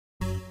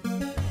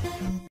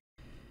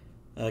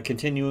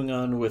Continuing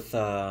on with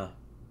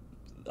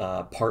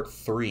part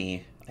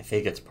three. I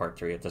think it's part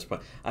three at this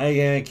point.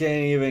 I can't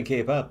even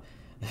keep up,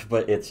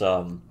 but it's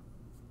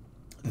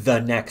the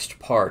next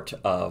part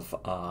of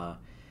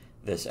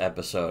this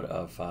episode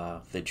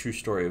of the true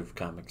story of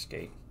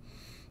Comicsgate,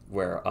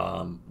 where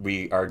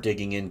we are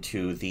digging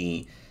into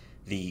the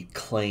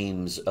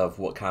claims of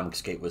what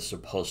Comicsgate was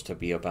supposed to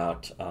be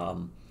about.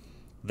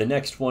 The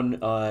next one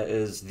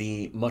is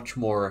the much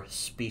more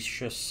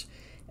specious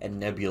and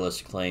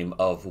nebulous claim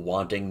of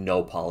wanting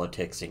no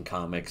politics in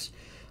comics.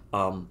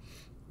 Um,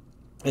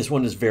 this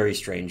one is very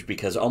strange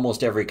because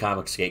almost every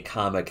Comicsgate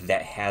comic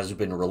that has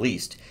been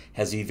released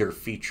has either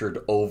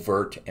featured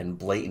overt and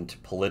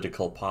blatant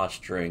political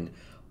posturing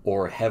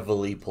or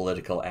heavily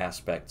political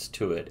aspects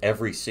to it.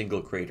 Every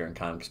single creator in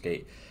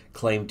Comicsgate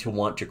claimed to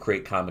want to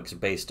create comics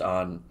based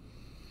on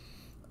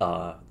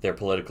their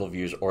political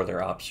views or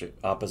their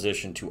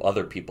opposition to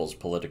other people's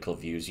political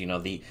views. You know,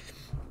 the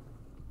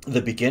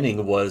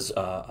beginning was,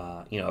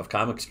 of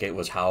Comicsgate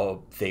was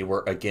how they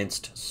were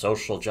against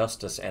social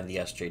justice and the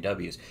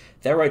SJWs.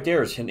 That right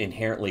there is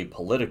inherently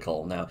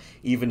political. Now,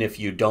 even if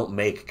you don't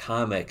make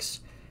comics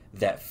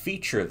that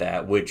feature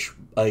that, which,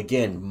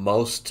 again,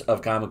 most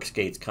of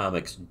Comicsgate's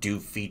comics do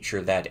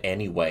feature that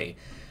anyway,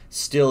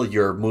 still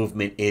your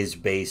movement is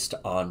based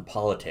on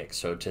politics.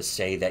 So to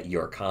say that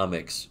your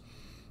comics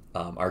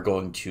are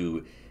going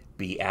to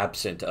be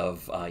absent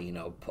of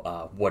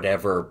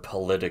whatever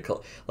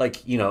political,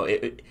 like,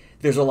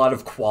 there's a lot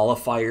of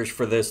qualifiers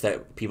for this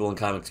that people in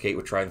Comicsgate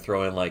would try and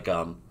throw in, like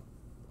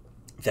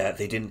that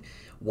they didn't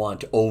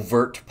want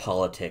overt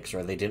politics,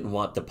 or they didn't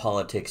want the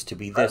politics to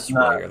be this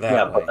way or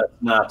that way. But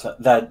that's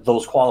not that.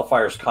 Those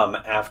qualifiers come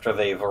after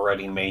they've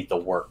already made the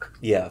work.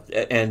 Yeah,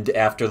 and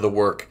after the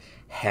work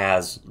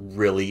has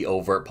really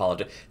overt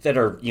politics that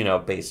are,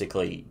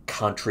 basically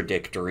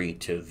contradictory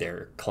to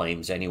their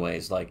claims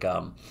anyways, like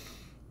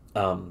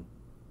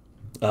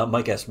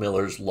Mike S.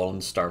 Miller's Lone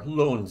Star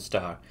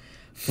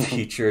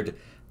featured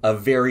a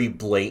very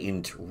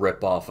blatant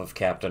ripoff of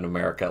Captain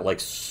America, like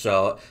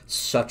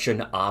such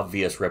an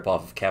obvious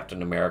ripoff of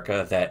Captain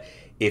America that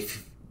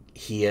if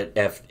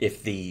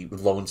the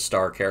Lone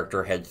Star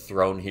character had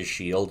thrown his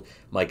shield,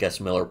 Mike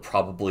S. Miller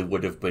probably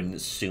would have been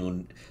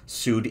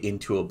sued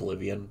into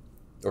oblivion,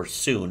 or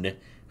soon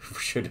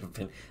should have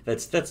been.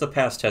 That's the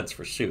past tense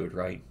for sued,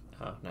 right?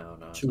 No,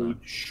 Sued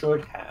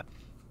should have.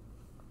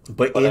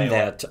 But in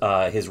that,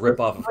 his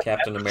ripoff of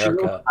Captain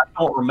America... I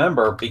don't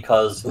remember,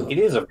 because it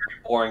is a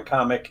very boring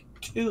comic,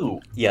 too.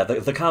 Yeah,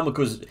 the comic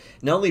was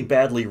not only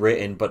badly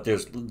written, but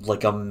there's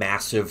like a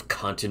massive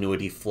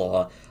continuity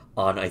flaw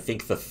on, I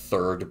think, the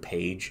third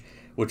page,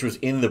 which was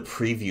in the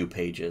preview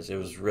pages. It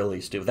was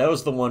really stupid. That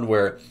was the one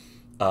where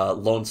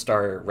Lone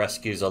Star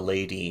rescues a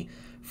lady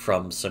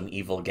from some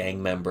evil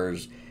gang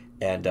members,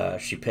 and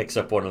she picks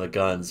up one of the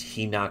guns.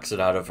 He knocks it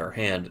out of her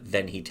hand,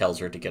 then he tells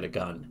her to get a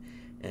gun.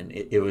 And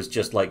it was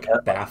just, like,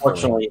 baffling.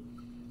 Unfortunately,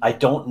 I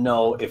don't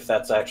know if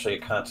that's actually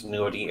a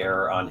continuity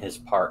error on his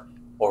part,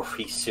 or if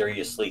he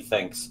seriously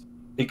thinks...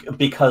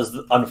 Because,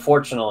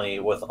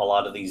 unfortunately, with a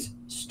lot of these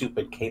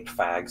stupid cape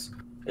fags,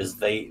 is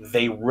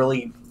they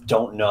really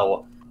don't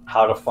know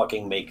how to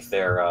fucking make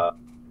their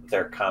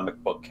comic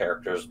book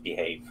characters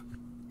behave.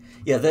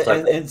 Yeah,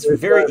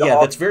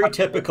 that's very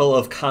typical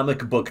of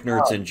comic book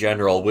nerds in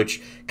general,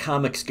 which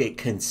Comicsgate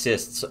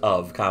consists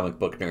of comic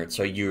book nerds.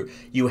 So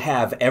you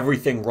have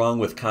everything wrong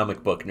with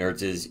comic book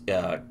nerds is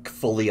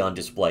fully on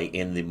display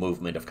in the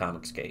movement of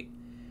Comicsgate.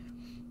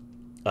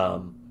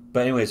 But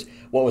anyways,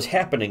 what was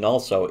happening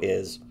also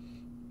is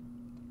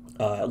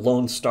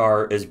Lone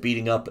Star is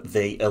beating up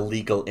the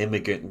illegal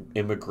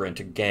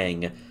immigrant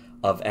gang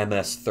of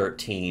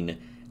MS-13,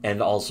 and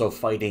also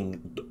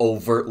fighting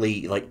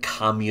overtly, like,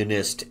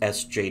 communist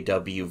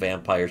SJW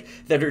vampires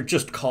that are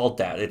just called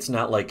that. It's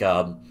not like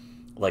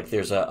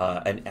there's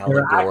an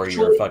allegory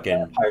or fucking...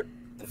 Vampires.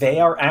 They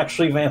are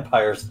actually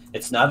vampires.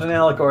 It's not an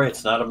allegory.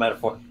 It's not a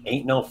metaphor.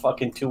 Ain't no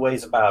fucking two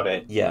ways about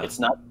it. Yeah. It's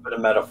not even a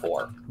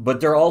metaphor.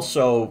 But they're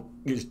also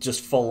just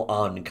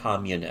full-on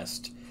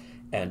communist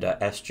and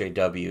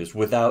SJWs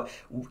without...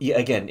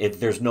 Again,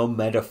 there's no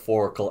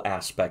metaphorical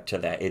aspect to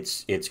that.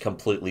 It's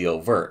completely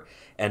overt.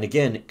 And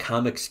again,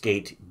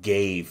 Comicsgate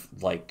gave,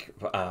 like,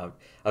 I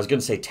was going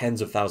to say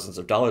tens of thousands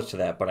of dollars to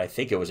that, but I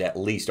think it was at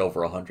least over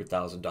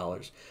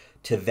 $100,000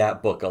 to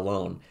that book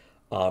alone.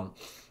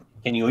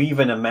 Can you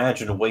even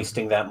imagine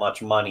wasting that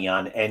much money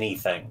on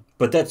anything?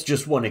 But that's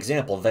just one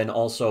example. Then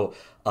also,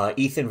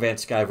 Ethan Van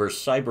Sciver's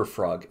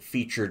Cyberfrog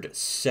featured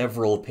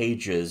several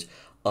pages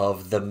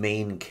of the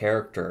main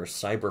character,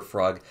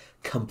 Cyberfrog,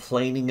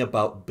 complaining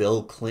about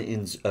Bill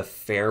Clinton's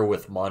affair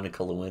with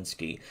Monica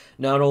Lewinsky.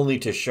 Not only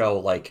to show,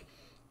 like,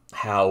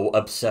 how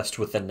obsessed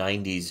with the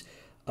 90s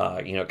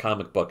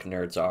comic book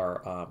nerds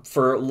are,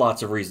 for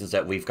lots of reasons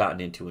that we've gotten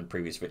into in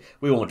previous videos.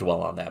 We won't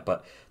dwell on that,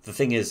 but the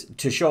thing is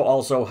to show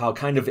also how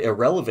kind of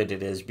irrelevant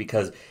it is,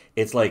 because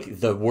it's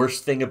like the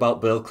worst thing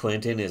about Bill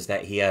Clinton is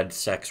that he had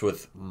sex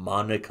with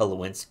Monica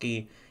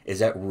Lewinsky. Is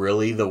that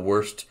really the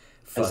worst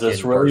Is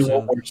this fucking really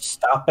what person. we're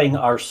stopping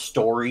our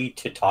story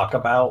to talk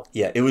about?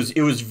 Yeah, it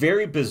was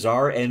very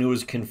bizarre and it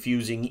was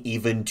confusing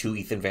even to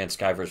Ethan Van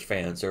Sciver's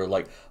fans. They were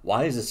like,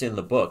 "Why is this in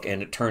the book?"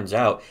 And it turns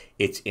out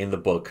it's in the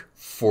book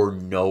for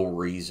no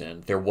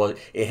reason.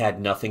 It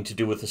had nothing to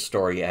do with the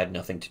story, it had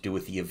nothing to do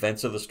with the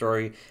events of the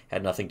story, it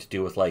had nothing to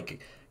do with like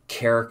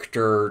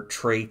character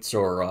traits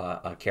or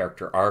a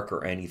character arc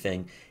or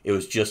anything. It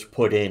was just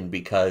put in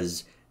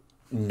because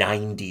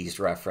 90s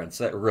reference.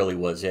 That really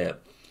was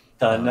it.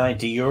 The Um, night,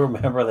 do you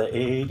remember the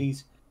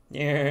 80s?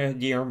 yeah,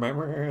 do you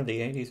remember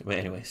the 80s? But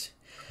anyways,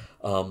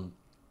 um,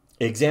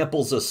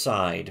 examples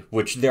aside,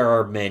 which there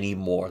are many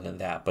more than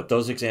that, but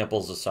those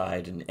examples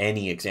aside, and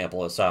any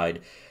example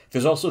aside,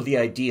 there's also the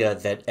idea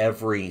that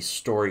every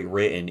story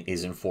written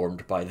is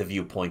informed by the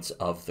viewpoints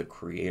of the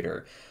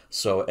creator.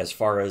 So, as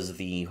far as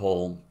the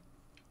whole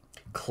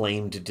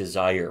claimed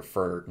desire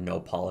for no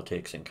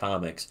politics in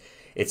comics,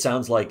 it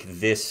sounds like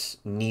this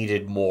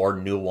needed more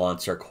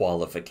nuance or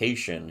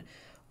qualification.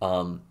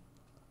 Um,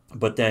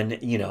 but then,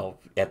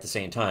 at the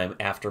same time,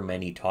 after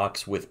many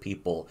talks with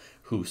people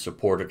who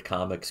supported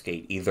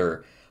Comicsgate,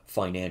 either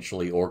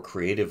financially or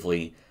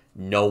creatively,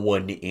 no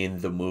one in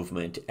the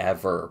movement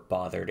ever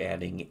bothered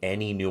adding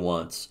any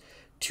nuance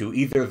to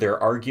either their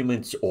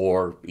arguments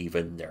or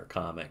even their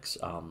comics.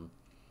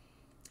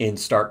 In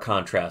stark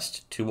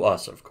contrast to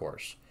us, of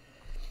course.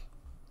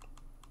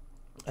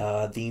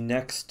 The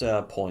next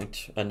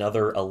point,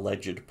 another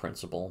alleged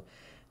principle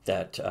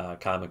that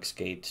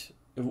Comicsgate,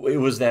 it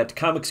was that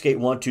Comicsgate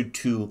wanted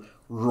to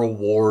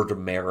reward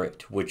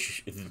merit,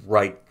 which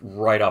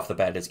right off the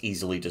bat is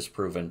easily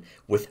disproven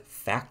with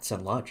facts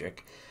and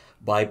logic,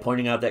 by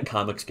pointing out that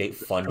Comicsgate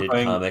funded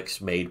Destroying, comics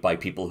made by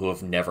people who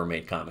have never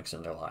made comics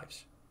in their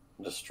lives.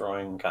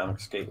 destroying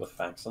Comicsgate with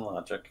facts and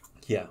logic.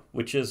 Yeah,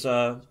 which is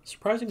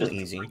surprisingly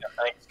Destroying easy.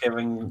 a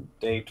Thanksgiving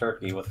Day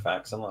turkey with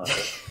facts and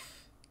logic.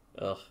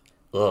 Ugh,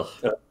 ugh.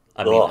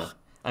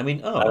 I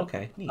mean, Ugh. oh, I,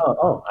 okay, neat.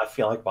 I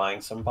feel like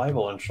buying some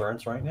Bible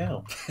insurance right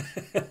now.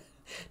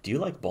 Do you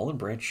like Boll and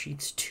Branch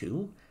sheets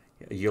too?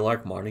 You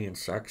like money and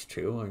sex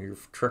too? Oh, you're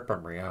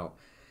tripping me out.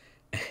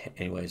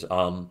 Anyways,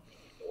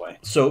 Anyway,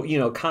 so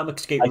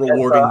Comicsgate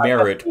rewarding I guess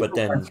merit, but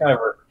Ethan Van then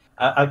Sciver.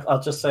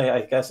 I'll just say,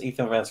 I guess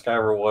Ethan Van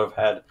Sciver would have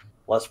had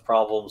less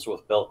problems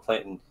with Bill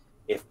Clinton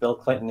if Bill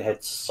Clinton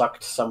had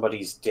sucked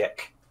somebody's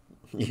dick.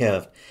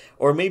 yeah,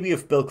 or maybe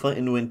if Bill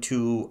Clinton went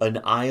to an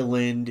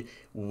island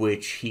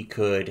which he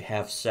could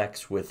have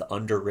sex with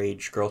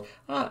underage girls.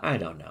 I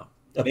don't know.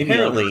 Maybe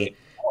Apparently, underage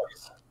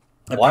boys.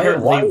 Why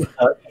apparently, is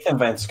Ethan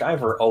Van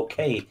Sciver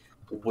okay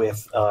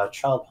with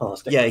child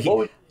molestation? yeah, What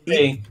would you he,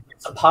 say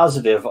is a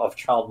positive of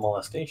child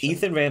molestation?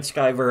 Ethan Van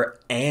Sciver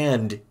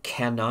and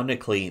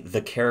canonically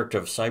the character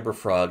of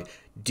Cyberfrog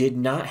did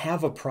not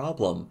have a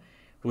problem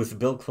with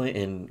Bill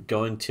Clinton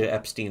going to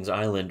Epstein's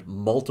Island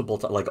multiple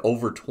times, like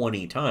over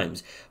 20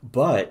 times.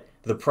 But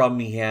the problem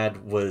he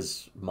had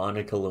was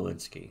Monica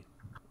Lewinsky.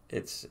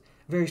 It's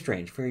very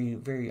strange, very,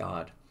 very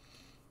odd.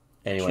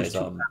 She was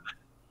Anyways,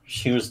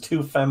 she was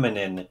too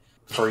feminine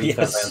for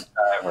Ethan Van yes,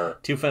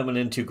 Sciver. too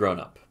feminine, too grown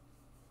up.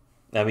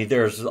 I mean,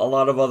 there's a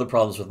lot of other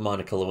problems with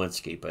Monica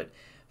Lewinsky, but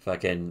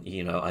fucking,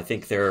 I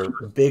think there are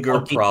bigger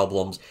Twenty.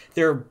 problems.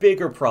 There are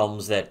bigger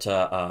problems that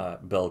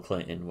Bill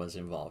Clinton was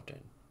involved in.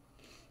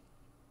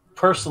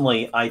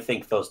 Personally, I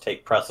think those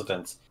take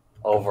precedence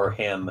over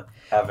him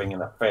having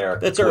an affair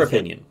That's our with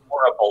his opinion.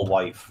 horrible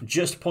wife.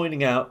 Just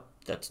pointing out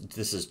that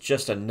this is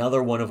just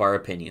another one of our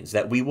opinions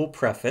that we will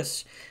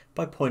preface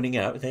by pointing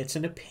out that it's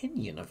an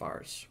opinion of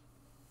ours.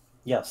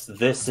 Yes,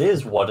 this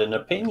is what an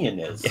opinion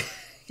is.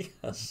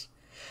 Yes.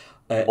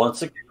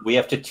 Once again, we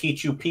have to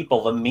teach you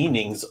people the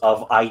meanings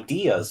of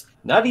ideas,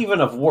 not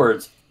even of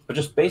words, but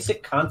just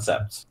basic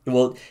concepts.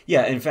 Well,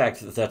 yeah, in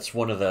fact, that's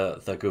one of the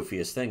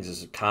goofiest things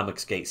is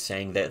Comicsgate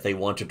saying that they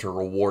wanted to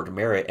reward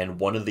merit, and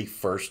one of the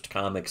first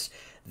comics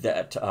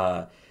that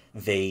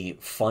they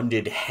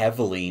funded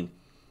heavily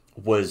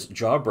was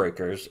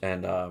Jawbreakers,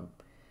 and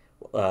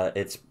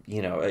it's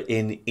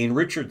in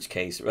Richard's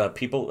case,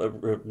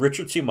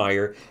 Richard C.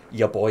 Meyer,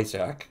 ya boy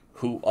Zach,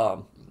 who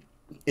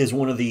is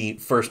one of the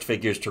first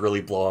figures to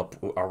really blow up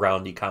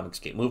around the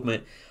Comicsgate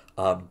movement.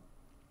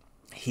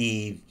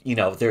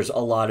 There's a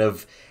lot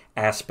of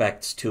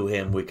aspects to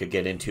him we could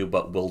get into,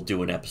 but we'll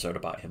do an episode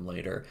about him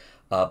later.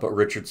 But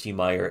Richard C.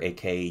 Meyer,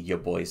 aka Ya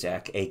Boy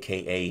Zach,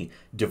 aka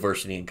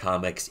Diversity in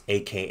Comics,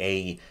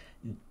 aka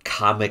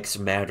Comics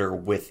Matter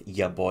with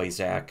Ya Boy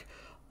Zach.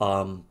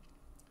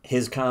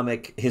 His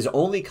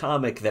only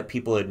comic that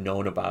people had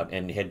known about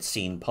and had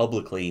seen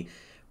publicly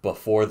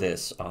before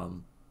this,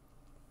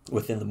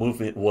 within the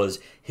movement, was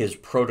his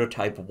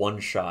prototype one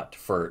shot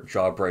for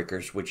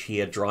Jawbreakers, which he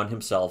had drawn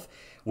himself,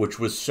 which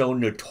was so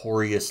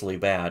notoriously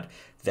bad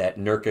that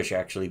Nurkish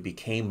actually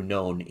became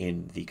known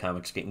in the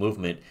Comicsgate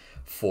movement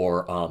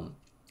for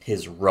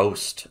his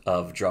roast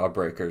of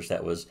Jawbreakers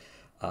that was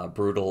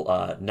brutal.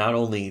 Not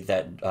only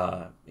that,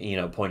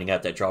 pointing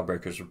out that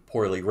Jawbreakers were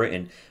poorly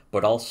written,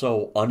 but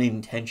also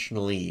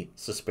unintentionally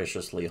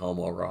suspiciously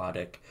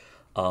homoerotic.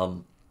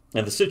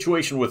 And the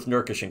situation with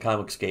Nurkish and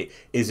Comicsgate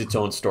is its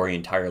own story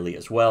entirely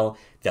as well.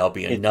 There'll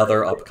be It's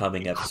another an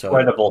upcoming episode.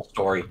 incredible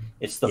story.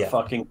 It's the Yeah.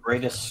 fucking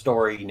greatest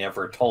story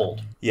never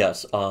told.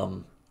 Yes.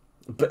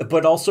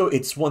 But also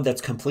it's one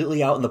that's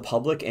completely out in the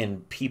public,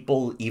 and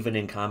people even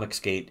in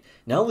Comicsgate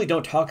not only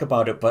don't talk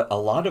about it, but a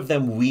lot of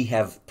them we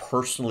have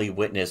personally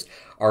witnessed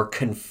are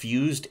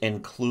confused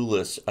and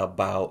clueless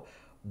about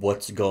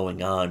what's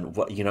going on.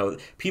 What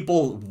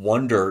people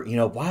wonder,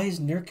 why is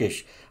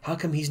Nurkish? How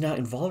come he's not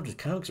involved with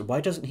comics?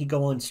 Why doesn't he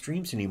go on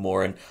streams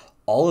anymore? And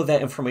all of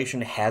that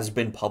information has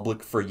been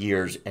public for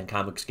years, and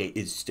Comicsgate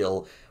is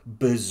still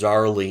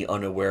bizarrely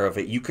unaware of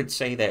it. You could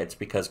say that it's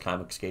because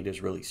Comicsgate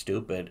is really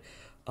stupid,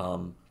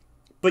 um,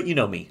 but you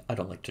know me, I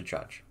don't like to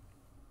judge.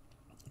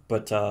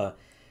 But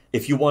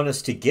if you want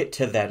us to get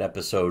to that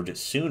episode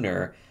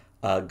sooner,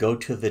 go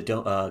to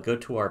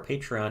our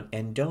Patreon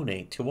and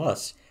donate to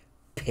us.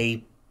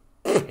 Pay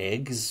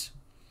pigs.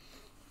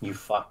 You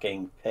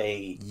fucking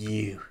pay.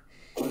 You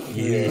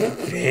pay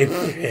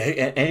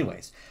pig.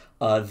 Anyways,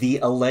 the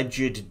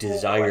alleged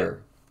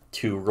desire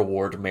to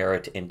reward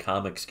merit in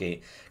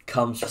Comicsgate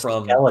comes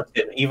from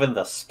Skeleton, even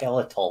the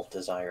skeletal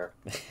desire.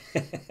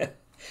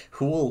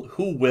 who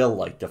will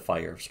light the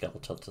fire of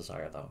skeletal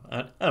desire though?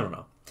 I don't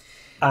know.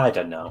 I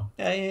don't know.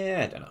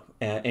 Yeah, I don't know.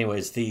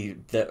 Anyways, the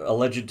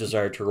alleged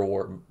desire to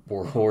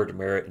reward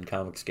merit in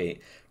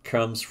Comicsgate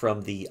comes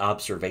from the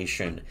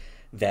observation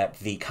that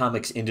the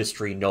comics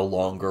industry no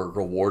longer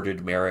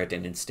rewarded merit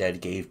and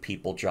instead gave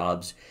people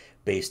jobs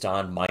based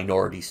on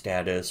minority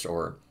status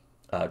or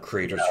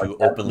creators who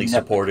openly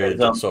supported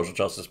social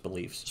justice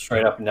beliefs.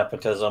 Straight up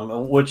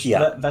nepotism, which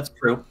that's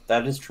true.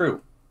 That is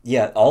true.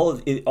 Yeah, all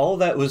of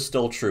that was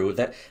still true.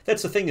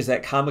 That's the thing, is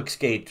that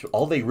Comicsgate,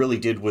 all they really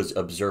did was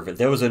observe it.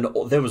 There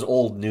was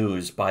old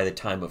news by the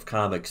time of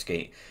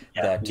Comicsgate.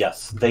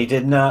 Yes, they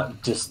did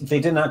not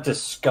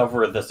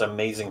discover this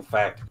amazing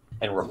fact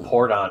and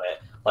report on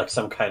it like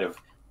some kind of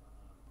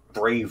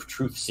brave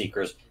truth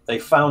seekers. They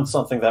found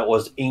something that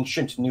was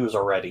ancient news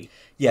already.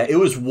 Yeah, it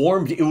was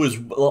warmed. It was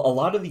a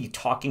lot of the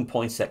talking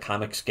points that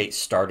Comicsgate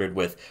started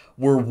with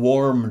were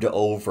warmed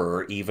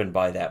over even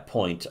by that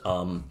point.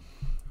 And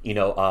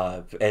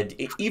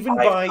even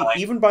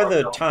by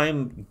the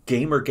time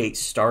Gamergate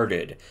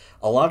started,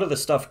 a lot of the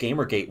stuff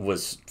Gamergate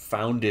was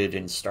founded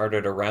and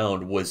started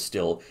around was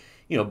still,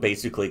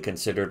 basically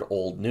considered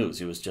old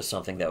news. It was just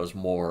something that was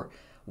more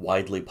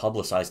widely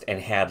publicized and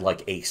had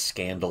like a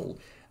scandal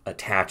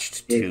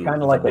attached to it's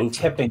kind of like a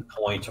tipping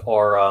point,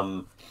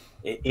 or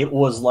it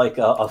was like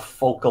a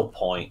focal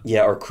point.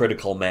 Yeah, or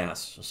critical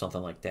mass, or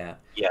something like that.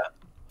 Yeah,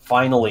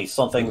 finally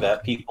something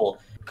that people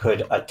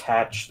could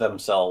attach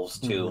themselves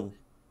to. Mm-hmm.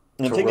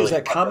 And the thing is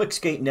that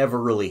Comicsgate never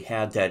really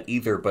had that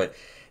either, but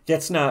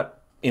that's not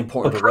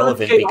important or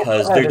relevant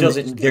because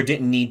there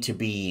didn't need to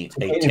be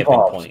a tipping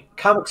point.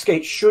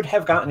 Comicsgate should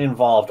have gotten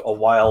involved a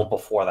while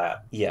before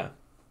that. Yeah,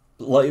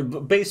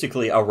 like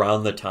basically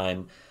around the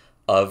time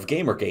of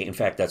Gamergate. In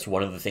fact, that's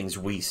one of the things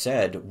we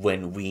said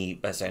when we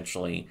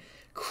essentially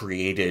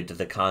created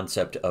the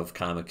concept of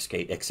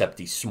Comicsgate, except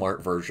the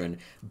smart version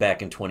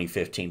back in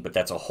 2015. But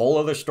that's a whole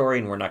other story,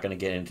 and we're not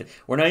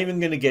even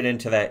going to get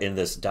into that in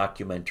this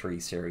documentary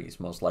series,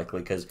 most likely,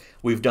 because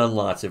we've done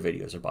lots of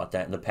videos about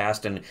that in the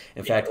past. And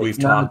in fact, we've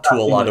talked to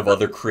a lot of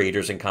other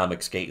creators in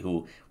Comicsgate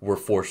who were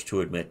forced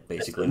to admit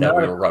basically that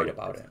we were right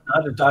about it.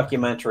 Not a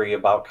documentary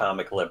about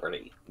comic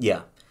liberty.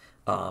 Yeah.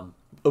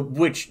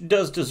 Which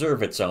does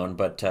deserve its own,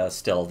 but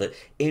still, that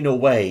in a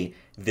way,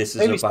 this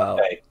is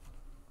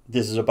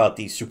about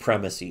the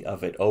supremacy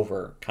of it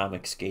over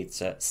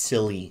Comicsgate's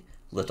silly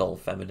little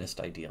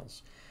feminist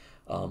ideals.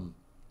 And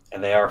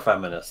they are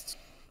feminists.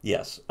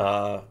 Yes.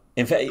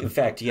 In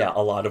fact, yeah,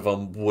 a lot of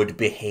them would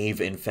behave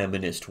in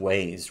feminist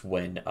ways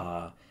when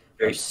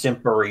very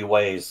simpery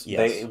ways.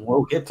 Yes.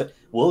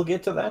 We'll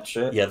get to that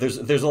shit. Yeah, there's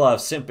a lot of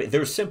simping.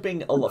 There's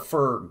simping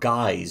for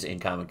guys in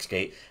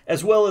Comicsgate,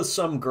 as well as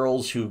some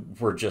girls who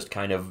were just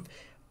kind of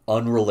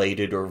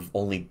unrelated or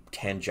only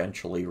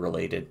tangentially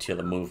related to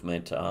the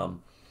movement.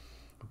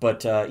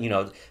 But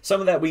some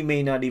of that we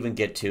may not even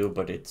get to,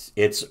 but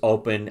it's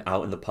open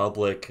out in the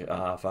public.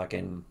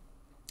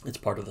 It's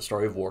part of the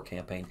Story of War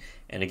campaign,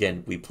 and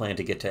again, we plan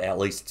to get to at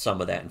least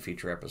some of that in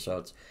future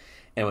episodes.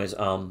 Anyways,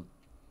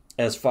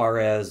 as far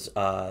as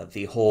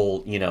the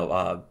whole,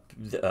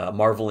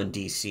 Marvel and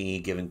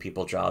DC giving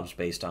people jobs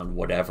based on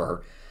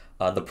whatever.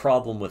 The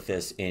problem with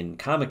this in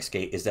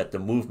Comicsgate is that the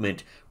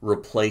movement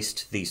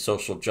replaced the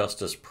social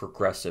justice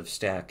progressive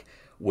stack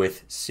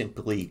with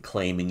simply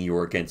claiming you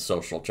were against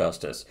social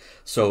justice.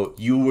 So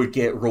you would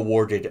get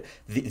rewarded.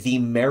 The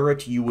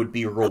merit you would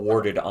be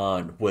rewarded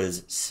on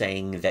was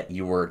saying that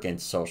you were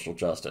against social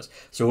justice.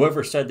 So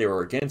whoever said they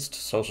were against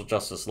social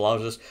justice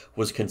laws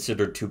was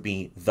considered to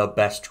be the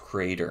best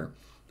creator.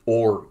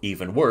 Or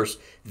even worse,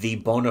 the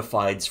bona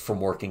fides from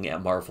working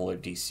at Marvel or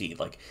DC.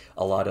 Like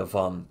a lot of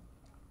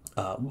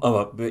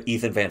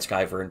Ethan Van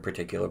Sciver in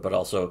particular, but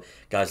also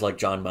guys like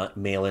John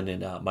Malin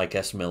and Mike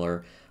S.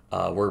 Miller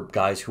were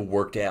guys who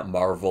worked at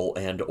Marvel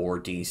and or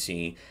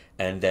DC,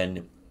 and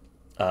then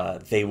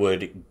they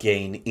would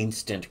gain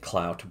instant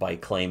clout by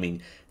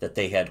claiming that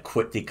they had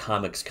quit the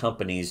comics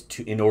companies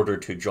in order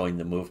to join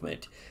the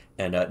movement.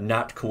 And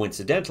not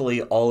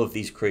coincidentally, all of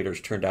these creators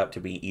turned out to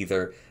be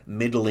either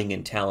middling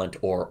in talent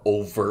or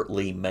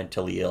overtly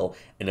mentally ill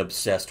and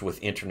obsessed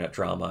with internet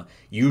drama,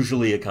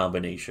 usually a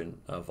combination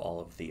of all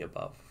of the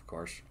above, of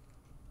course.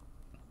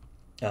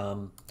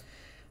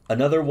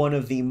 Another one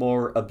of the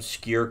more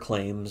obscure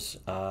claims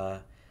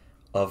of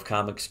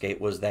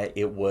Comicsgate was that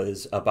it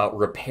was about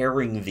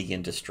repairing the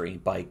industry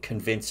by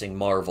convincing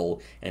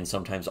Marvel, and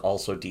sometimes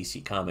also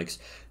DC Comics,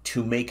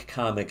 to make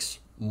comics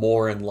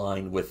more in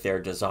line with their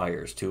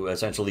desires, to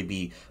essentially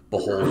be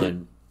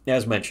beholden,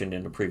 as mentioned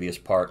in a previous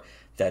part,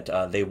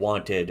 that they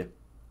wanted,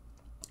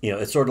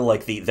 it's sort of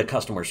like the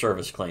customer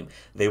service claim.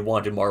 They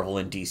wanted Marvel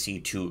and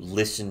DC to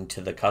listen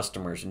to the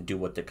customers and do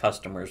what the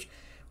customers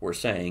were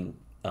saying.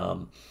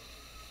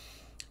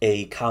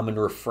 A common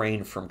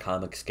refrain from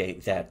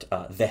Comicsgate that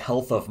the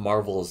health of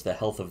Marvel is the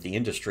health of the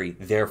industry,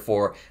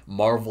 therefore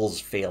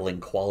Marvel's failing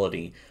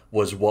quality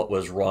was what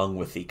was wrong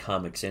with the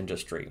comics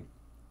industry.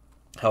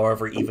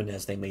 However, even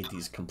as they made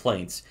these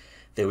complaints,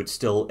 they would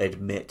still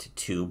admit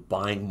to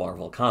buying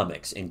Marvel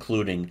comics,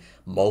 including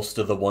most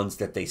of the ones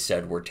that they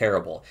said were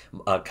terrible.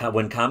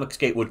 When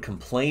Comicsgate would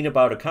complain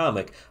about a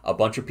comic, a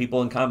bunch of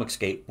people in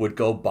Comicsgate would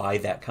go buy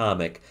that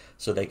comic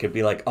so they could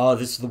be like, oh,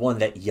 this is the one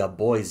that ya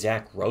boy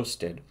Zach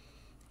roasted.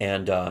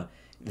 And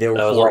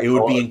therefore, it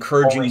would be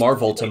encouraging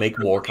Marvel to make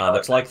more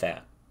comics like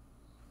that.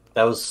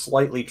 That was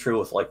slightly true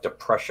with, like,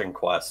 Depression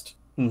Quest.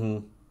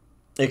 Mm-hmm.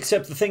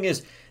 Except the thing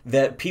is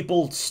that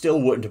people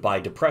still wouldn't buy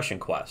Depression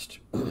Quest.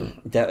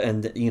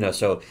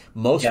 So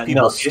most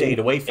people stayed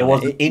away from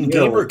it. In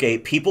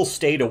Gamergate, people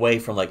stayed away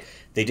from, like,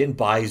 they didn't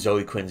buy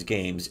Zoe Quinn's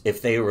games.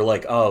 If they were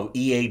like, oh,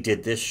 EA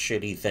did this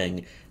shitty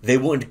thing, they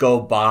wouldn't go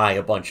buy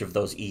a bunch of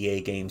those EA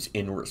games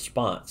in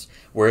response.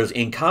 Whereas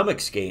in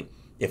Comicsgate,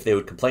 if they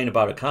would complain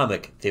about a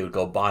comic, they would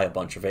go buy a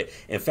bunch of it.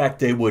 In fact,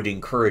 they would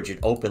encourage it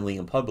openly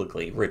and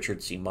publicly.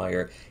 Richard C.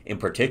 Meyer, in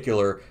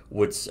particular,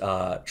 would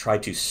try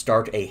to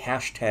start a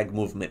hashtag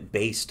movement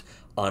based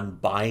on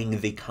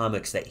buying the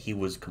comics that he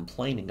was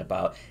complaining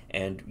about.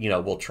 And,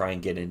 we'll try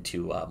and get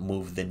into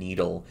Move the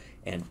Needle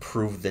and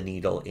Prove the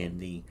Needle in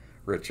the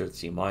Richard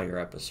C. Meyer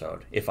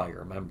episode, if I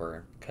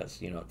remember,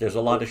 because, there's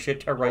a lot of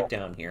shit to write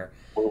down here.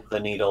 Move the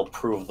needle,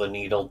 prove the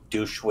needle,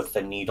 douche with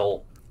the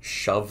needle.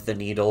 Shove the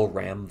needle,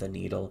 ram the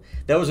needle.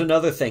 That was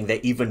another thing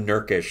that even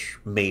Nurkish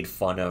made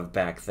fun of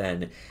back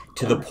then,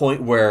 to the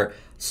point where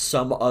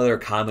some other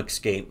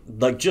Comicsgate,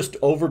 like, just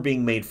over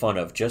being made fun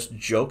of, just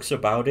jokes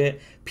about it,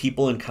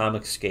 people in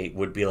Comicsgate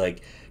would be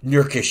like,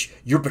 Nurkish,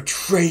 you're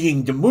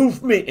betraying the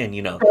movement, and,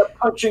 They're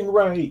punching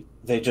right.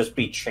 They'd just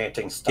be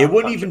chanting stuff. It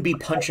wouldn't even be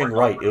punching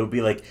right. It would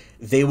be like,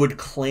 they would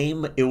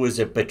claim it was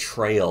a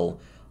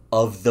betrayal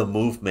of the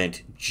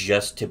movement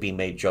just to be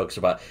made jokes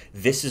about.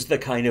 This is the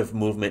kind of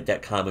movement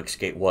that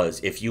Comicsgate was.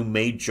 If you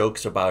made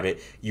jokes about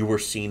it, you were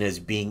seen as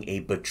being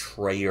a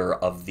betrayer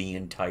of the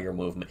entire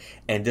movement.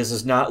 And this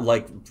is not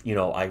like,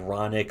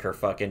 ironic or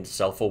fucking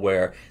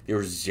self-aware. There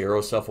was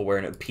zero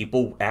self-awareness.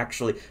 People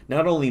actually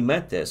not only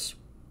meant this,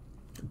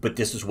 but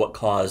this is what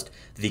caused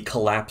the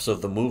collapse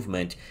of the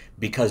movement,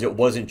 because it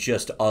wasn't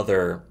just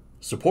other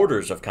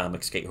supporters of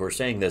Comicsgate who were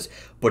saying this,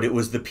 but it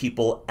was the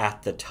people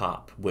at the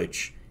top,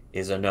 which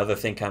is another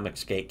thing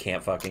Comicsgate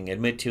can't fucking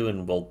admit to,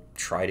 and we'll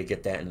try to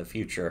get that in the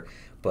future.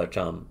 But,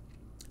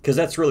 because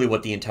that's really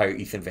what the entire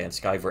Ethan Van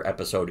Sciver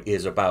episode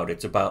is about.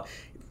 It's about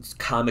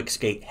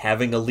Comicsgate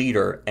having a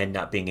leader and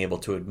not being able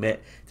to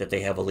admit that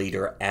they have a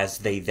leader, as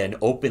they then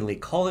openly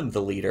call him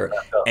the leader,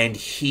 and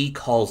he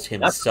calls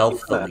himself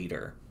the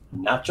leader.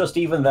 Not just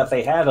even that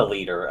they had a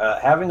leader.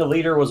 Having a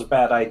leader was a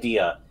bad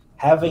idea.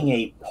 Having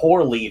a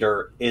poor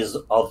leader is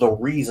the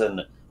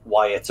reason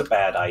why it's a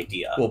bad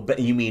idea. Well,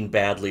 you mean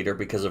bad leader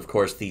because, of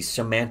course, the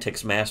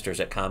semantics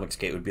masters at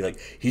Comicsgate would be like,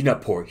 he's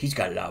not poor, he's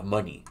got a lot of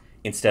money,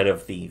 instead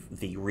of the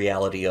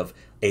reality of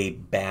a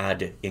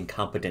bad,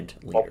 incompetent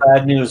leader. Well,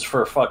 bad news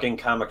for fucking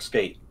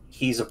Comicsgate.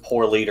 He's a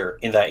poor leader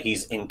in that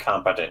he's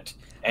incompetent.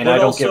 And I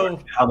don't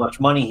give how much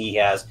money he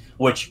has,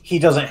 which he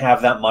doesn't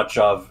have that much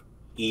of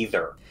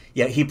either.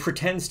 Yeah, he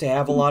pretends to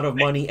have a lot of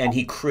money, and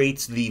he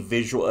creates the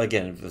visual.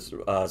 Again,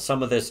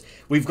 some of this,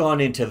 we've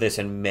gone into this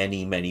in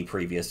many, many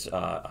previous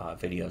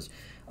videos.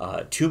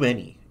 Too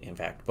many, in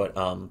fact. But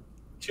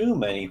too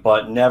many,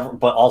 but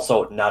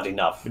also not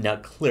enough.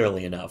 Not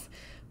clearly enough.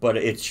 But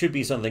it should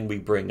be something we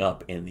bring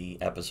up in the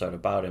episode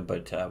about him.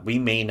 But we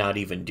may not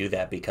even do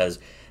that, because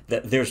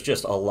there's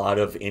just a lot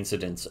of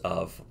incidents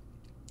of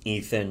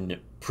Ethan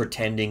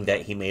pretending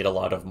that he made a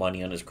lot of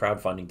money on his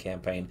crowdfunding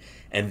campaign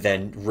and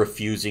then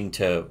refusing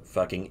to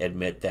fucking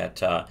admit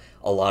that a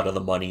lot of the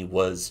money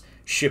was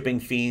shipping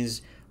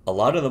fees. A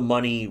lot of the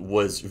money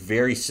was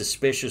very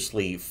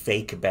suspiciously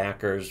fake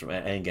backers.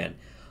 And again,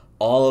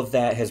 all of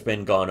that has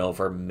been gone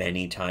over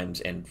many times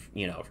and,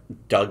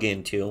 dug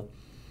into.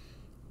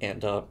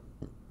 And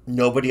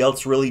nobody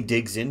else really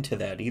digs into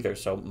that either.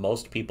 So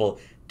most people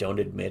don't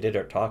admit it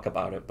or talk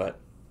about it. But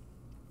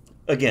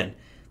again,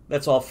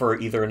 that's all for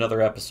either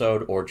another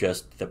episode or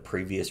just the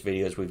previous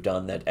videos we've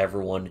done that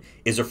everyone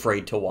is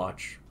afraid to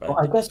watch. Well,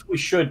 But I guess we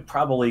should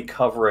probably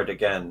cover it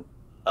again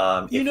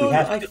you if we know,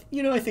 have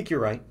to. I think you're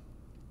right.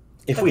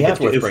 If I we think have it's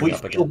to, worth if we bringing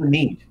up feel again. the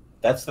need.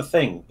 That's the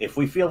thing. If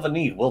we feel the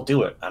need, we'll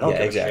do it. I don't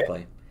Yeah, give a shit.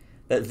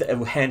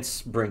 exactly.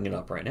 Hence bringing it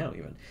up right now,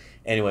 even.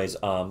 Anyways,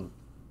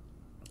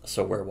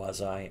 so where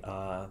was I?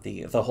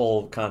 The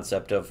whole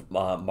concept of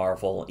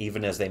Marvel,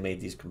 even as they made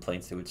these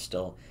complaints, they would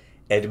still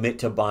admit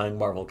to buying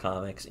Marvel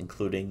comics,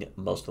 including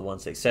most of the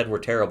ones they said were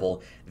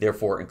terrible,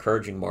 therefore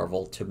encouraging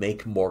Marvel to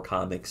make more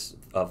comics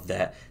of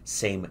that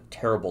same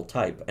terrible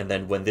type. And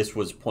then when this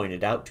was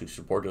pointed out to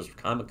supporters of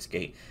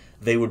Comicsgate,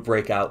 they would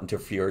break out into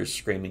furious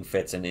screaming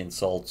fits and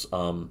insults.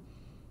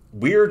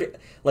 Weird,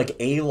 like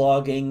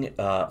A-logging,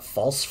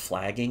 false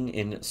flagging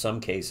in some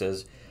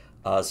cases,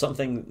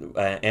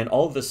 and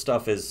all of this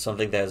stuff is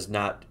something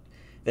that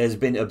has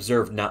been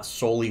observed not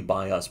solely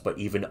by us, but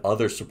even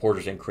other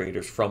supporters and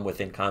creators from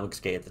within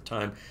Comicsgate at the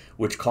time,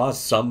 which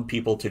caused some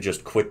people to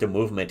just quit the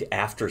movement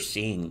after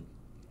seeing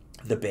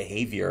the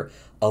behavior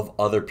of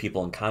other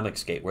people in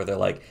Comicsgate, where they're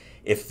like,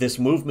 if this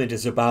movement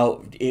is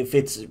about, if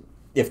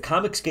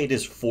Comicsgate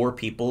is for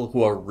people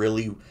who are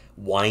really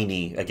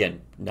whiny,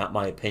 again, not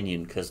my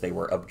opinion, because they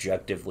were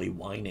objectively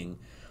whining,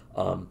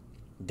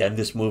 then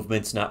this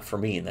movement's not for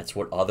me, and that's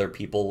what other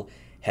people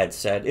had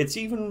said. It's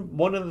even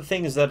one of the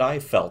things that I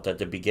felt at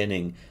the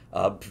beginning,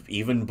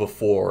 even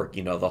before,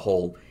 the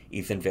whole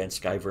Ethan Van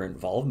Sciver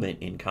involvement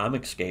in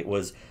Comicsgate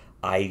was,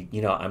 I'm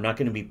not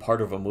going to be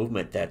part of a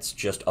movement that's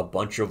just a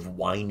bunch of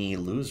whiny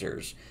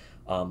losers.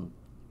 And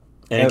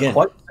again,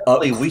 Quite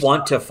simply,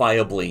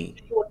 quantifiably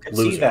could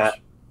losers. see that.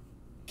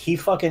 He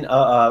fucking,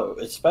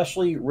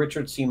 especially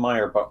Richard C.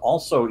 Meyer, but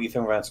also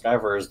Ethan Van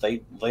Sciver, is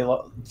they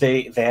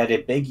had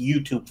a big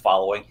YouTube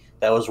following.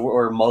 That was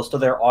where most of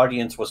their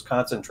audience was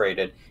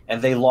concentrated,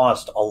 and they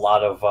lost a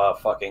lot of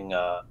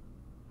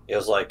it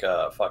was like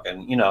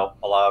fucking,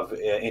 a lot of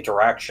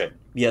interaction.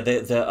 Yeah,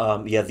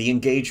 the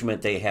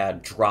engagement they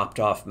had dropped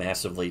off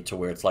massively to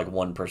where it's like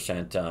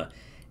 1%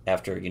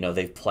 after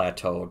they've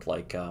plateaued.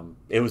 Like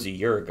it was a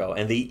year ago,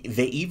 and they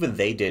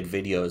did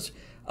videos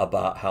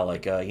about how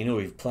like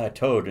we've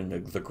plateaued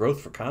and the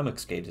growth for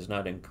Comicsgate is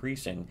not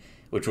increasing,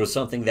 which was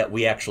something that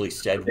we actually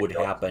said would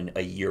happen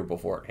a year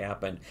before it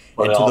happened,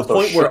 But and to the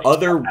point where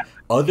also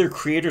other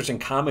creators in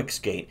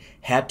Comicsgate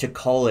had to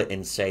call it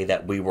and say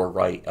that we were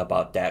right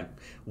about that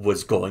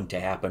was going to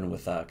happen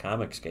with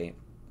Comicsgate.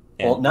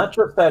 Well, not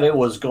just that it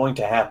was going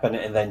to happen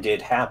and then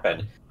did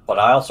happen, but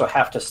I also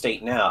have to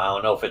state now, I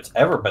don't know if it's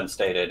ever been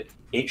stated,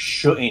 it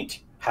shouldn't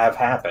have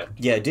happened.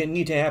 Yeah, it didn't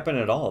need to happen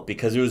at all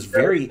because it was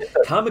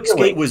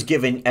Comicsgate was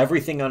given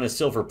everything on a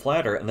silver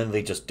platter, and then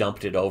they just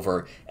dumped it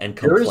over and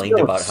complained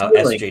about how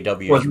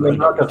SJW is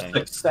ruining everything.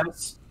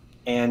 Success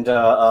and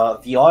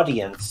the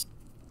audience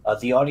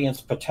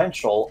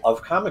potential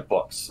of comic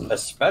books,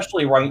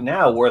 especially right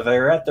now where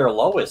they're at their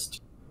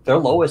lowest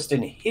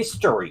in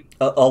history.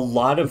 A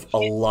lot of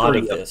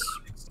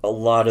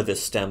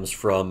this stems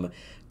from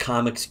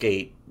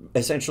Comicsgate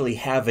essentially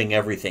having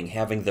everything,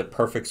 having the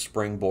perfect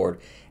springboard.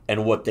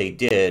 And what they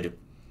did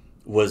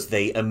was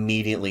they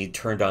immediately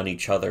turned on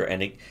each other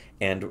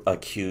and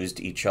accused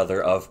each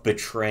other of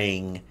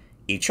betraying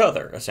each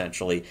other,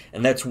 essentially.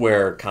 And that's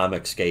where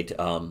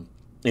Comicsgate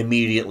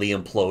immediately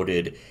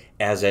imploded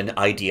as an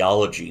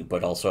ideology,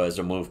 but also as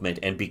a movement,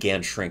 and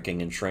began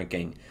shrinking and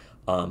shrinking.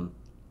 And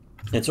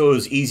so it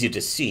was easy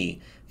to see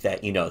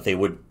that, they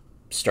would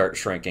start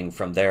shrinking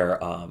from there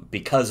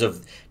because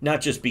of,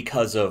 not just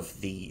because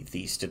of the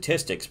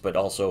statistics, but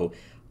also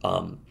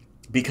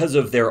because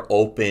of their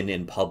open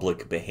and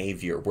public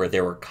behavior, where they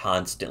were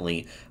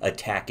constantly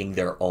attacking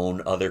their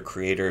own other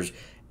creators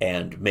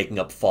and making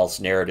up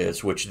false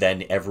narratives, which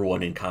then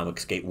everyone in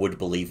Comicsgate would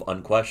believe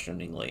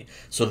unquestioningly.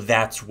 So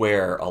that's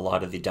where a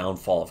lot of the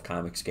downfall of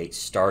Comicsgate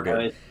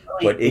started.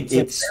 But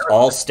it's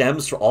all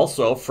stems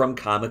also from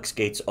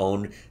Comicsgate's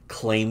own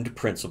claimed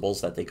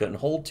principles that they couldn't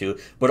hold to,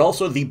 but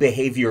also the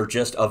behavior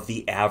just of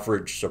the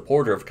average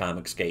supporter of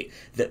Comicsgate.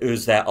 That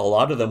is that a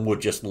lot of them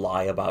would just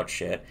lie about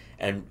shit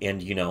and a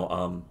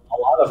lot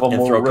of them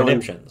and were throw really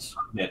conniptions.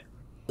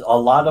 A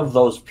lot of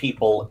those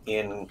people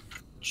in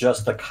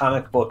just the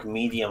comic book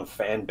medium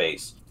fan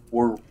base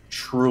were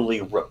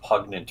truly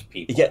repugnant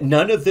people. Yeah,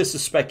 none of this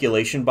is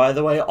speculation, by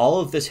the way. All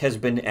of this has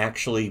been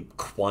actually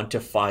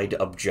quantified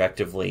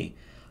objectively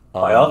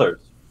by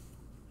others.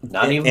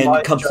 Not even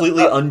by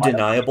completely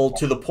undeniable,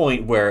 to the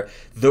point where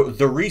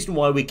the reason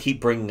why we keep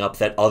bringing up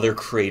that other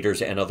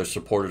creators and other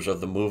supporters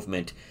of the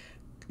movement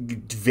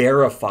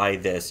verify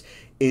this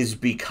is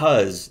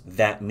because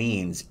that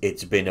means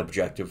it's been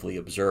objectively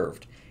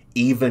observed,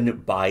 even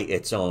by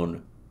its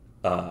own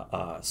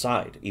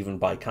side, even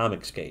by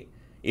Comicsgate.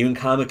 Even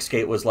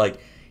Comicsgate was like,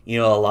 a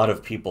lot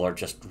of people are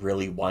just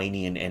really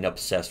whiny and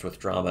obsessed with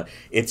drama.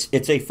 It's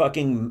a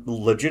fucking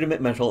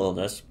legitimate mental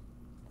illness.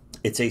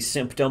 it's a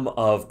symptom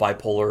of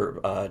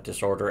bipolar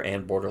disorder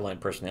and borderline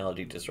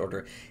personality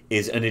disorder,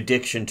 is an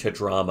addiction to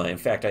drama. In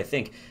fact, I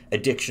think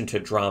addiction to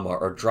drama,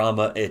 or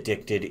drama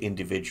addicted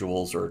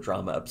individuals, or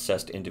drama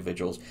obsessed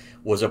individuals,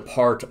 was a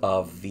part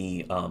of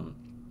the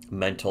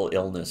mental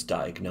illness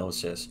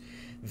diagnosis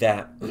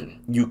that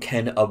you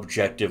can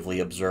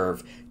objectively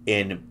observe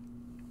in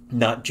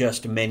not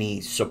just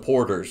many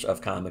supporters of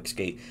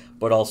Comicsgate,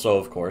 but also,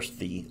 of course,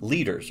 the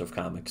leaders of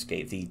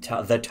Comicsgate,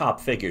 the top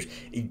figures.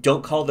 You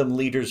don't call them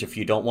leaders if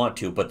you don't want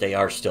to, but they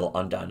are still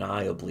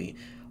undeniably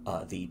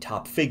the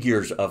top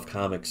figures of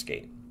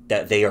Comicsgate.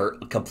 That they are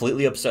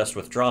completely obsessed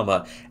with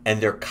drama,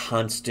 and they're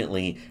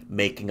constantly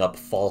making up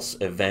false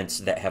events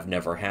that have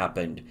never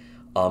happened,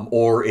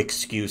 or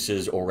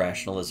excuses, or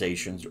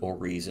rationalizations, or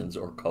reasons,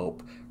 or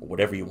cope, or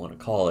whatever you want to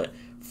call it,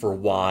 for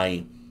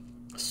why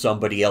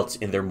somebody else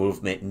in their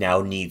movement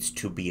now needs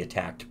to be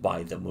attacked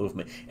by the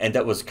movement. And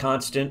that was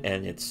constant,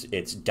 and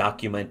it's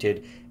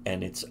documented,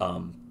 and it's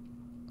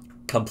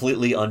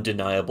completely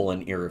undeniable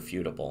and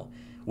irrefutable,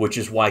 which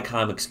is why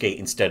Comicsgate,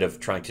 instead of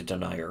trying to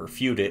deny or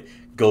refute it,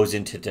 goes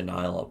into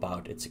denial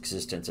about its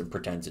existence and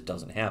pretends it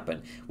doesn't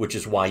happen, which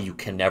is why you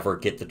can never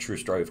get the true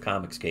story of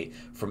Comicsgate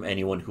from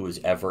anyone who is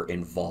ever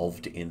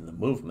involved in the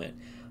movement.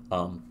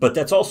 But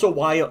that's also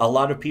why a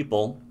lot of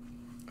people,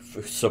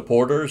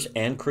 supporters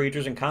and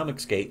creators in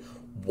Comicsgate,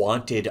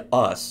 wanted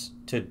us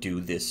to do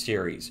this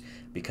series,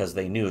 because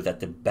they knew that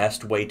the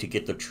best way to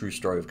get the true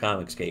story of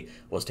Comicsgate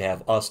was to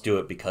have us do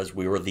it, because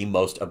we were the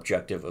most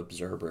objective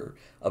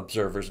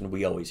observers, and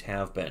we always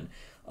have been.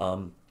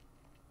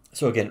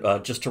 So again,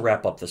 just to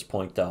wrap up this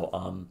point,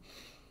 though,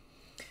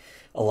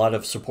 a lot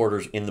of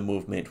supporters in the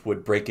movement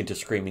would break into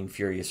screaming,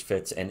 furious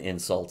fits and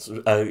insults.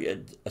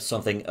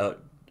 Something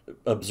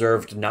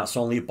observed not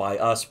solely by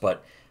us,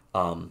 but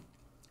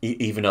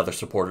even other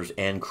supporters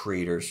and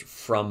creators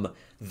from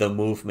the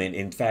movement.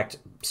 In fact,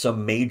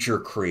 some major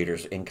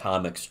creators in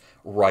comics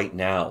right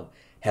now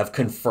have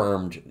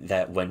confirmed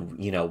that when,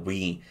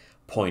 we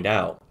point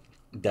out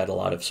that a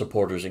lot of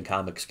supporters in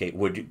Comicsgate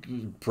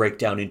would break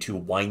down into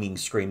whining,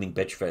 screaming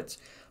bitch fits.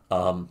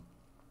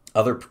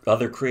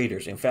 Other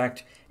creators, in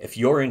fact, if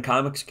you're in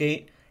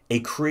Comicsgate, a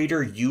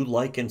creator you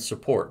like and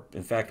support,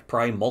 in fact,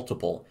 probably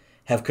multiple,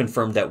 have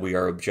confirmed that we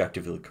are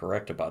objectively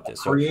correct about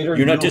this. So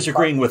you're not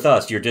disagreeing with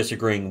us, you're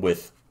disagreeing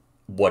with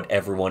what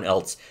everyone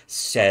else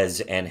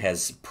says and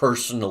has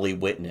personally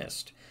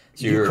witnessed.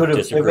 So you could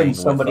have given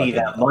somebody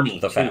that money,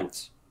 the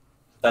facts.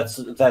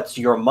 That's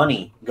your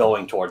money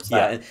going towards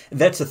that. Yeah, and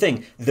that's the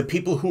thing. The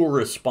people who are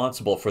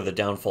responsible for the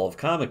downfall of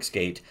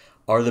Comicsgate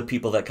are the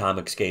people that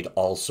Comicsgate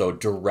also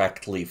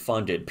directly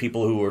funded.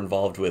 People who were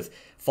involved with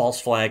false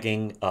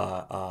flagging,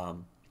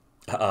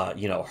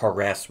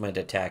 harassment,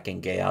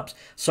 attacking gay ops,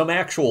 some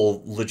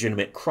actual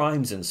legitimate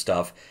crimes and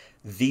stuff.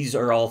 These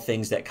are all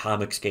things that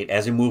Comicsgate,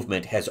 as a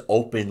movement, has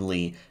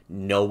openly,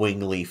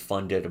 knowingly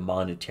funded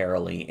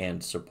monetarily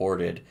and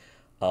supported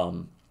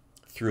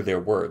through their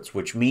words,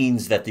 which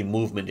means that the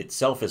movement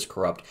itself is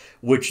corrupt,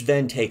 which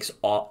then takes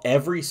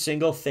every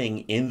single thing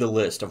in the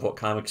list of what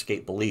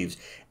Comicsgate believes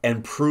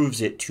and proves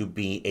it to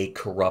be a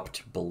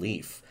corrupt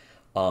belief.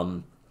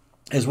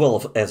 As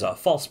well as a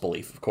false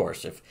belief, of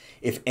course.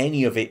 If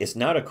any of it is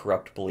not a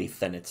corrupt belief,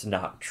 then it's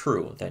not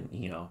true. Then,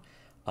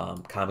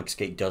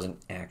 Comicsgate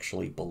doesn't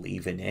actually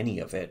believe in any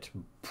of it,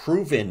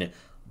 proven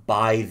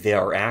by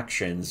their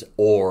actions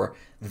or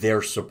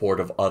their support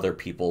of other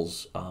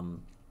people's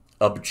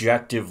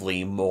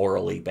objectively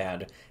morally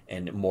bad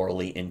and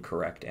morally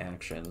incorrect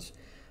actions.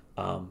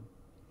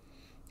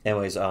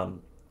 Anyways,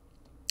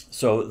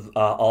 so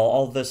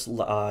all this,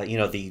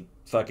 the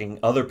fucking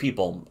other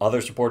people,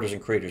 other supporters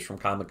and creators from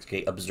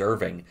Comicsgate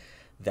observing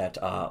that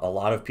a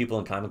lot of people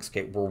in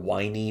Comicsgate were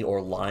whiny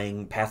or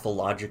lying,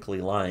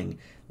 pathologically lying,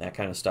 that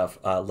kind of stuff,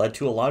 led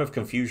to a lot of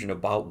confusion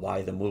about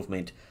why the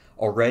movement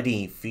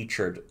already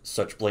featured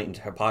such blatant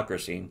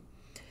hypocrisy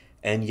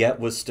and yet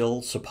was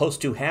still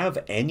supposed to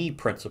have any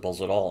principles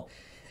at all.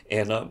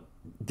 And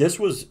this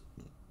was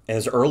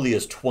as early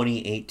as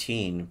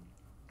 2018,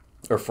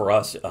 or for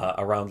us,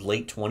 around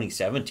late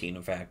 2017,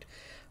 in fact,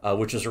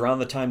 which is around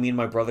the time me and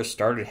my brother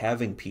started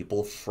having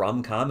people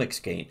from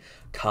Comicsgate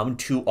come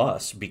to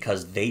us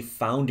because they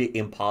found it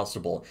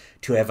impossible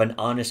to have an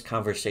honest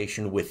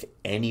conversation with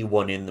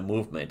anyone in the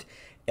movement.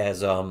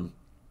 As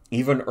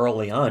even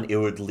early on, it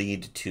would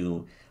lead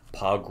to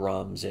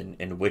pogroms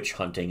and witch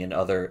hunting and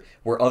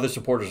where other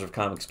supporters of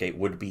Comicsgate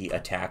would be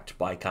attacked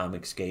by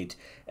Comicsgate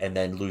and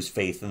then lose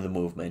faith in the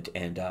movement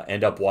and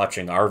end up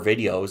watching our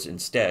videos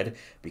instead,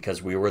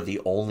 because we were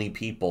the only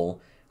people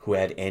who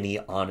had any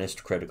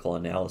honest critical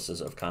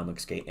analysis of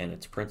Comicsgate and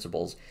its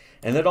principles.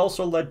 And that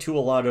also led to a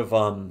lot of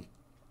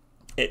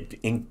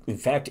in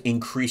fact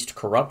increased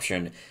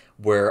corruption,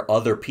 where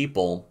other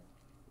people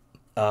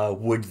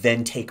would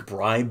then take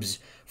bribes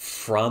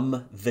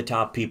from the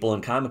top people in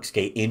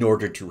Comicsgate in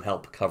order to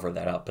help cover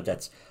that up. But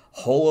that's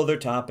a whole other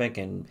topic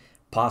and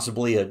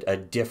possibly a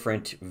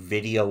different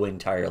video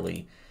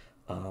entirely.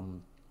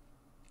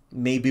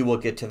 Maybe we'll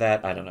get to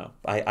that. I don't know.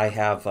 I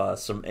have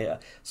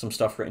some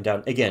stuff written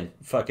down. Again,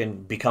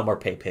 fucking become our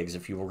pay pigs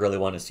if you really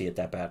want to see it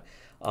that bad.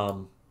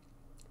 Um,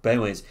 but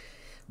anyways,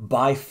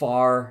 by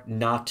far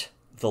not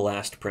the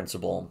last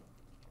principle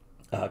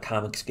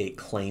Comicsgate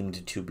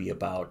claimed to be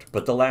about.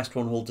 But the last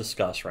one we'll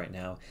discuss right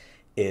now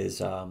is,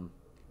 the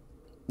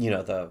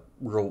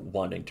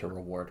wanting to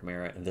reward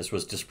merit. And this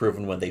was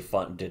disproven when they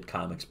funded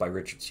comics by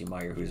Richard C.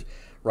 Meyer, who's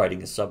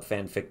writing a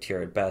sub-fanfic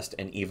tier at best,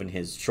 and even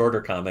his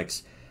shorter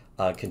comics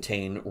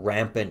contain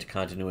rampant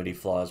continuity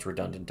flaws,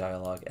 redundant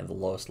dialogue, and the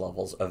lowest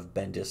levels of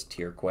Bendis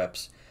tier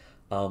quips.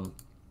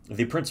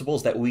 The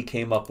principles that we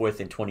came up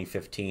with in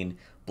 2015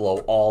 blow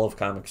all of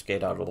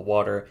Comicsgate out of the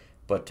water,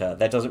 but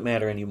that doesn't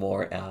matter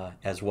anymore.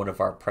 As one of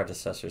our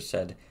predecessors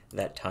said,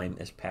 that time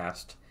is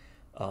past.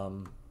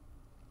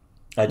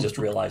 I just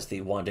realized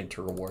the wanting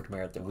to reward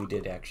merit that we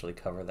did actually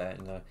cover that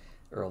in the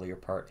earlier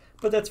part,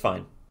 but that's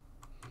fine.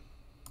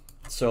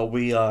 So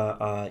we,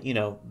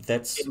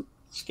 that's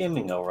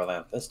skimming over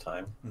that this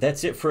time.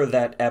 That's it for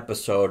that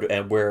episode,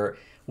 and where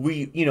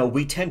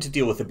we tend to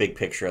deal with the big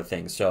picture of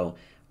things. So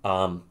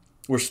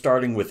we're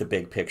starting with the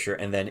big picture,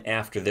 and then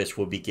after this,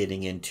 we'll be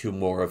getting into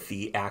more of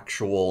the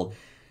actual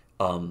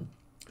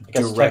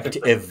direct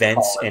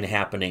events and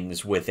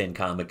happenings within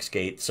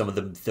Comicsgate. Some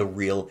of the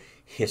real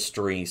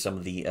history, some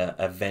of the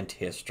event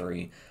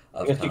history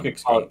of Comicsgate. I guess you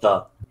could call it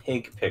the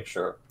big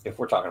picture if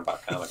we're talking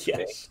about Comicsgate.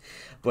 Yes.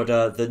 But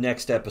the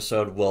next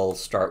episode will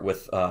start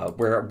with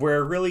where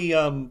really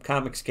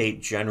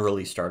Comicsgate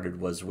generally started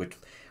was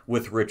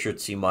with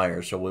Richard C.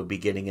 Meyer. So we'll be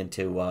getting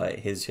into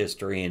his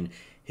history and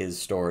his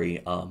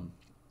story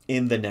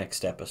in the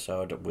next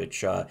episode,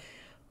 which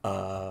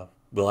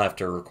we'll have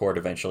to record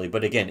eventually.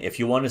 But again, if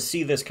you want to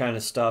see this kind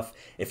of stuff,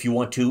 if you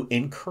want to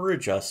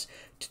encourage us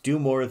to do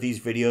more of these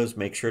videos,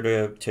 make sure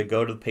to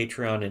go to the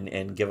Patreon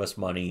and give us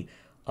money.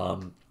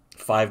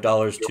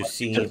 $5 to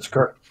see.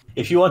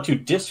 If you want to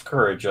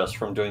discourage us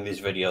from doing these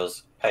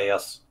videos, pay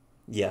us.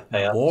 Yeah,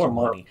 more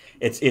money.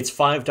 It's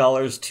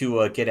 $5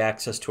 to get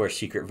access to our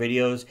secret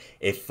videos.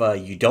 If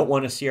you don't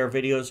want to see our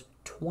videos,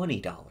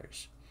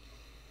 $20.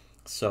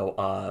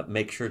 So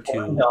make sure to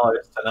 $20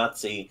 to not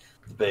see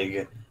the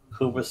big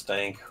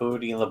Hoobastank,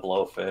 Hootie and the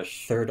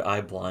Blowfish, Third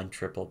Eye Blind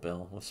triple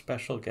bill with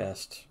special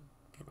guest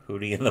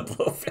Hootie and the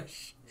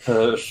Blowfish.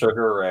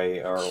 Sugar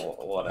Ray or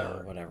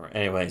whatever. Whatever.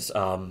 Anyways,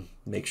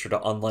 make sure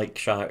to unlike,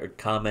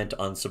 comment,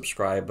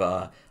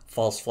 unsubscribe,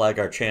 false flag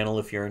our channel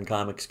if you're in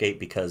Comicsgate,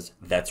 because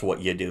that's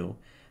what you do.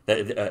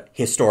 That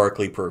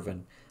historically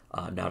proven,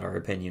 not our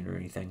opinion or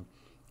anything.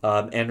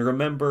 And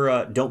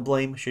remember, don't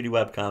blame Shitty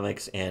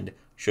Webcomics, and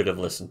should have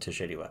listened to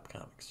Shitty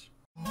Webcomics.